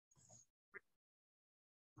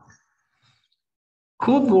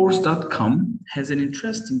Codewars.com has an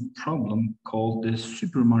interesting problem called the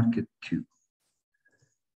supermarket queue.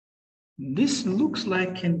 This looks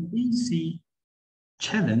like an easy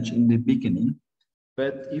challenge in the beginning,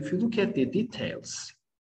 but if you look at the details,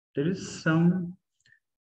 there is some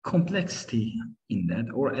complexity in that,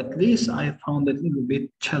 or at least I found it a little bit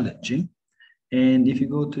challenging. And if you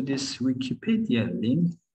go to this Wikipedia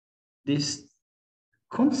link, this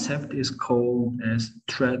concept is called as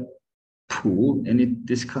thread pool, and it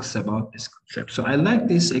discusses about this concept. So I like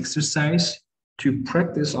this exercise to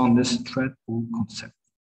practice on this thread pool concept.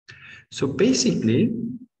 So basically,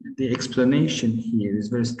 the explanation here is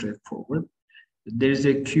very straightforward. There is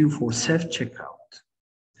a queue for self-checkout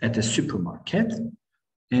at a supermarket,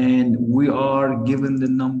 and we are given the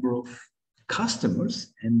number of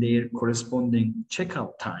customers and their corresponding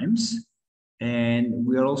checkout times, and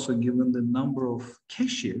we are also given the number of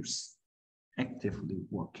cashiers actively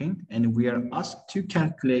working, and we are asked to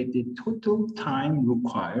calculate the total time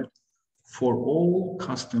required for all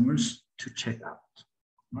customers to check out.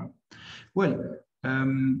 Right? Well,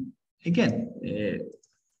 again,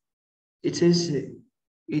 it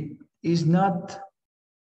is not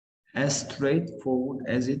as straightforward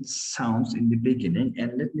as it sounds in the beginning,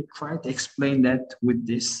 and let me try to explain that with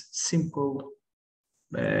this simple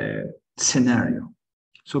scenario.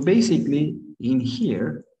 So basically, in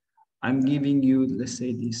here, I'm giving you, let's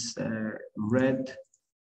say, these red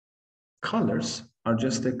colors are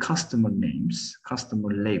just the customer names,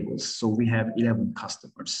 customer labels. So we have 11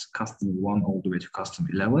 customers, customer 1 all the way to customer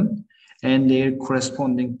 11, and their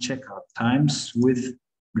corresponding checkout times with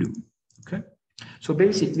blue, okay? So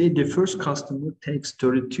basically, the first customer takes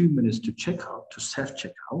 32 minutes to check out, to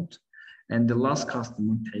self-checkout, and the last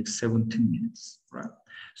customer takes 17 minutes, right?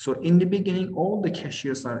 So in the beginning, all the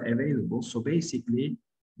cashiers are available. So basically,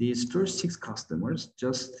 these first 6 customers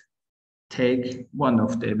just take one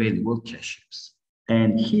of the available cashiers.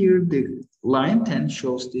 And here, the line 10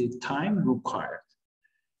 shows the time required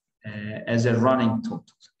as a running total,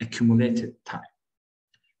 accumulated time.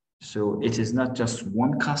 So it is not just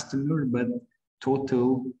one customer, but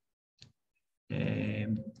total,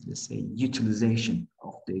 let's say, utilization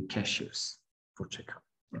of the cashiers for checkout.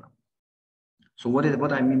 Right? So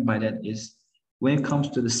what I mean by that is, when it comes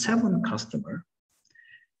to the 7th customer,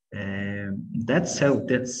 that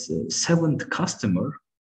seventh customer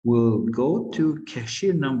will go to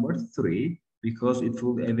cashier number 3 because it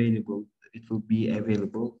will be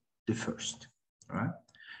available the first, right?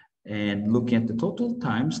 And looking at the total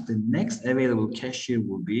times, the next available cashier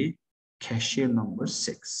will be cashier number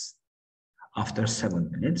 6 after 7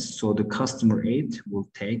 minutes. So the customer 8 will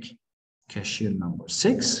take cashier number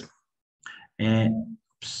 6. And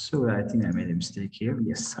so I think I made a mistake here.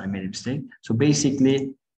 Yes, I made a mistake. So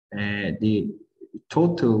basically, the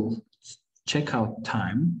total checkout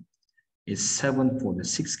time is 7 for the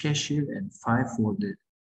 6th cashier and 5 for the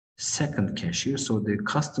 2nd cashier. So the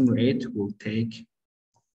customer 8 will take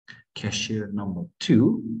cashier number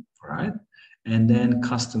 2, right? And then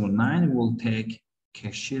customer 9 will take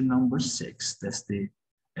cashier number 6. That's the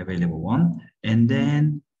available one. And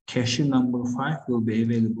then cashier number 5 will be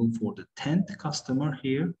available for the 10th customer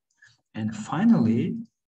here. And finally,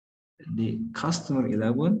 the customer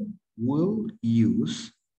 11 will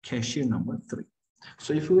use cashier number 3.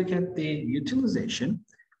 So if you look at the utilization,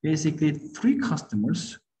 basically 3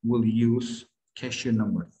 customers will use cashier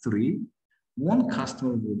number 3. 1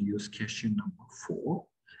 customer will use cashier number 4.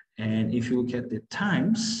 And if you look at the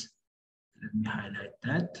times, let me highlight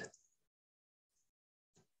that.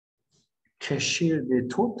 The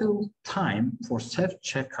total time for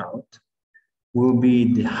self-checkout will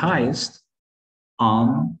be the highest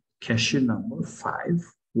on cashier number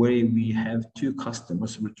 5, where we have 2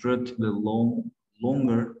 customers with relatively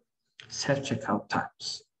longer self-checkout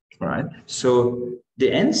times, right? So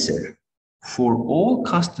the answer for all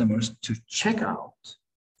customers to check out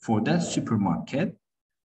for that supermarket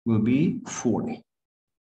will be 40.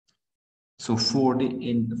 So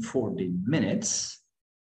 40 minutes,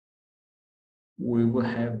 we will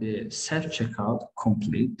have the self-checkout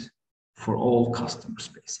complete for all customers,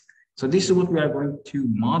 basically. So this is what we are going to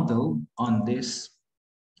model on this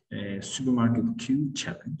supermarket queue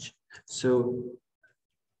challenge. So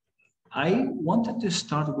I wanted to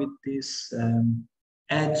start with these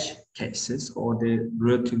edge cases, or the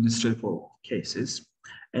relatively straightforward cases.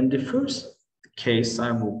 And the first case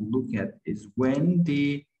I will look at is when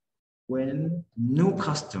no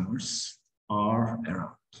customers are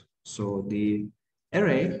around. So the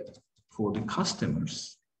array for the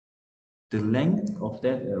customers, the length of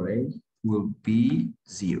that array will be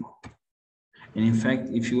 0. And in fact,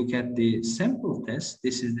 if you look at the sample test,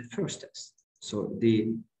 this is the first test. So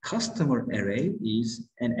the customer array is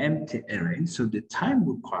an empty array. So the time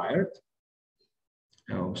required,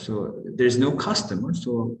 so there's no customer.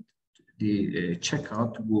 So the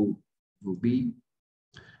checkout will be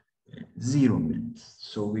 0 minutes.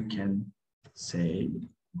 So we can say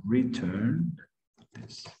return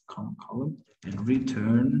this column and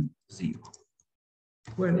return 0.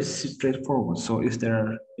 Well, it's straightforward. So if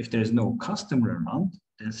there is no customer around,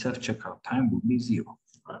 then self-checkout time will be 0.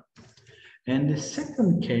 Right? And the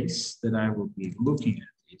second case that I will be looking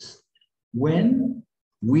at is when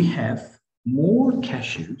we have more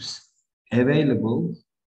cashiers available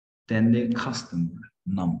than the customer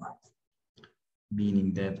number,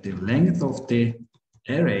 meaning that the length of the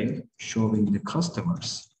array showing the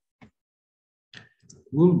customers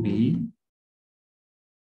will be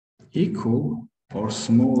equal or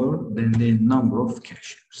smaller than the number of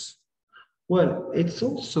cashiers. Well, it's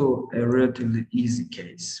also a relatively easy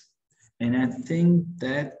case. And I think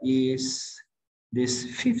that is this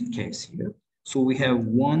fifth case here. So we have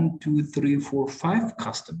 1, 2, 3, 4, 5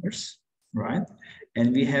 customers, right?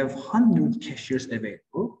 And we have 100 cashiers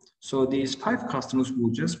available. So these 5 customers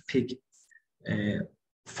will just pick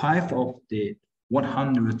 5 of the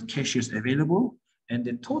 100 cashiers available. And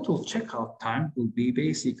the total checkout time will be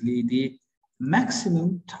basically the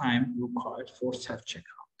maximum time required for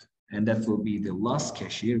self-checkout. And that will be the last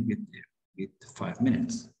cashier with 5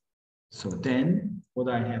 minutes. So then what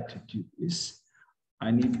I have to do is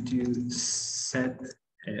I need to set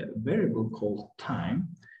a variable called time,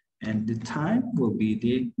 and the time will be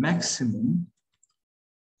the maximum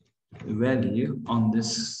value on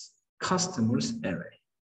this customer's array.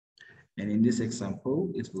 And in this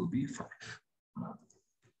example, it will be 5.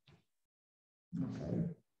 Okay.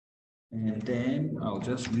 And then I'll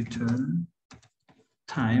just return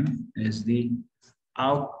time as the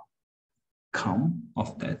outcome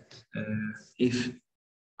of that if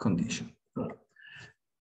condition.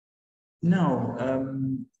 Now,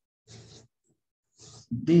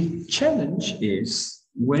 the challenge is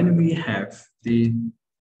when we have the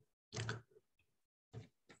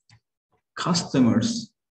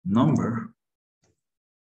customer's number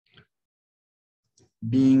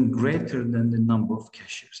being greater than the number of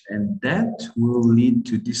cashiers, and that will lead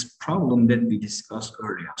to this problem that we discussed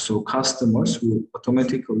earlier. So customers will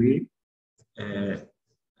automatically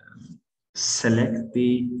select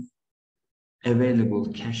the available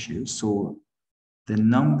cashiers. So the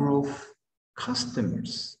number of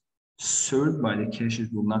customers served by the cashiers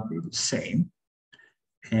will not be the same,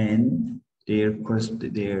 and their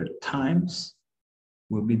times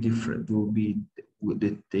will be different. Will be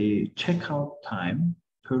the checkout time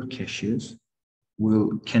per cashiers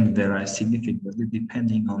can vary significantly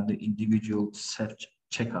depending on the individual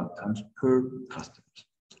checkout times per customer.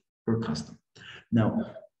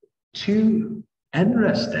 Now, to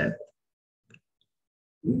address that,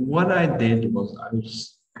 what I did was I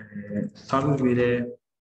started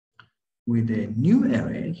with a new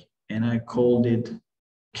array, and I called it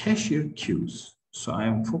cashier queues. So I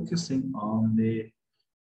am focusing on the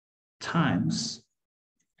times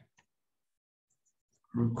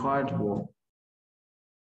required for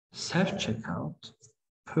self-checkout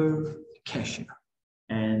per cashier,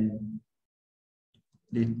 and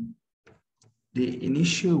the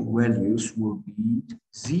initial values will be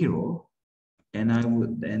 0,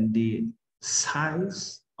 and the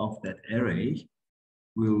size of that array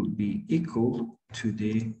will be equal to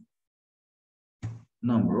the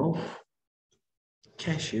number of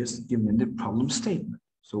cashiers given the problem statement.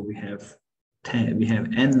 So we have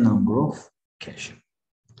n number of cashiers.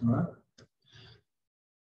 All right.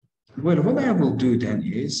 Well, what I will do then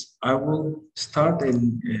is I will start a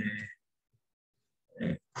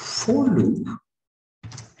for loop,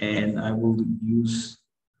 and I will use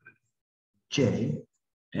J,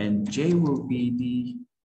 and J will be the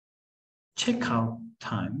checkout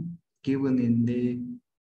time given in the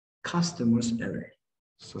customers array.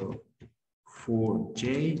 So for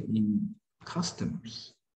J in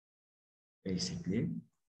customers, basically,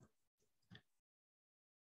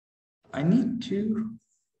 I need to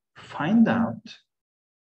find out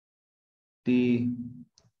the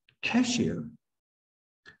cashier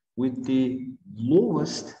with the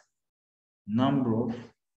lowest number of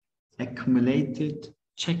accumulated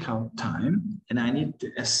checkout time, and I need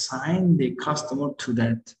to assign the customer to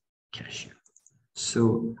that cashier.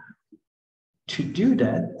 So to do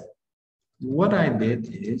that, what I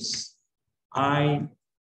did is I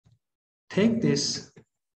take this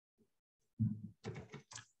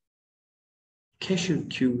cashier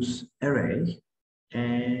queues array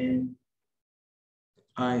and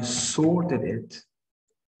I sorted it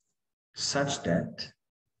such that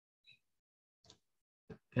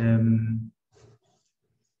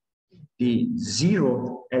the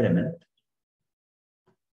zero element,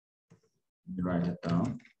 write it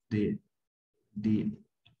down, the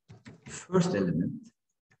first element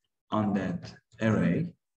on that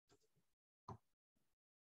array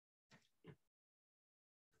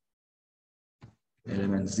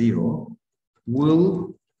element 0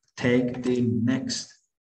 will take the next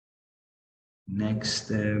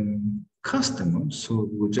customer, so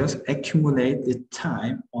we'll just accumulate the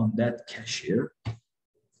time on that cashier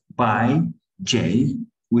by J,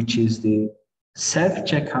 which is the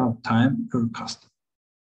self-checkout time per customer,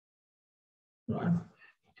 right?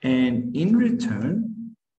 And in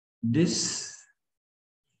return, this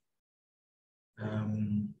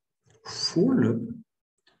for loop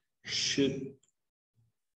should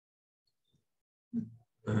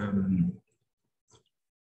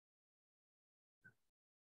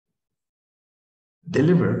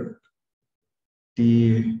deliver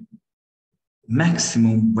the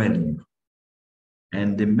maximum value,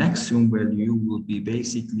 and the maximum value will be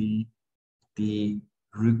basically the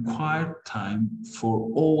required time for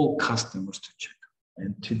all customers to check.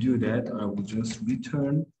 And to do that, I will just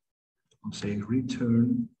return, I'll say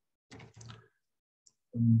return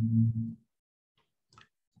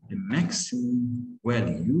the maximum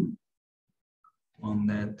value on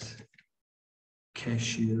that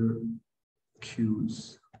cashier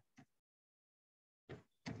queues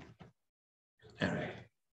array.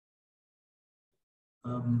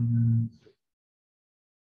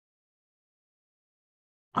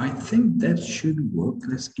 I think that should work.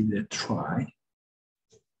 Let's give it a try.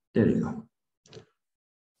 There you go.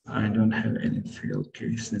 I don't have any failed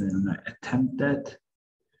case, and when I attempt that,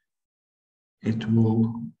 it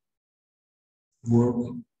will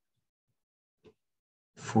work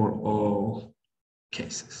for all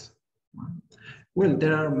cases. Well,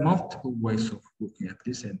 there are multiple ways of looking at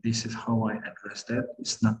this, and this is how I address that.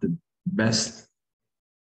 It's not the best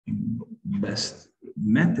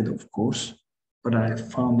method, of course, but I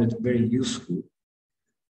found it very useful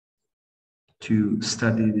to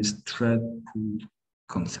study this thread pool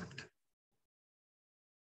concept.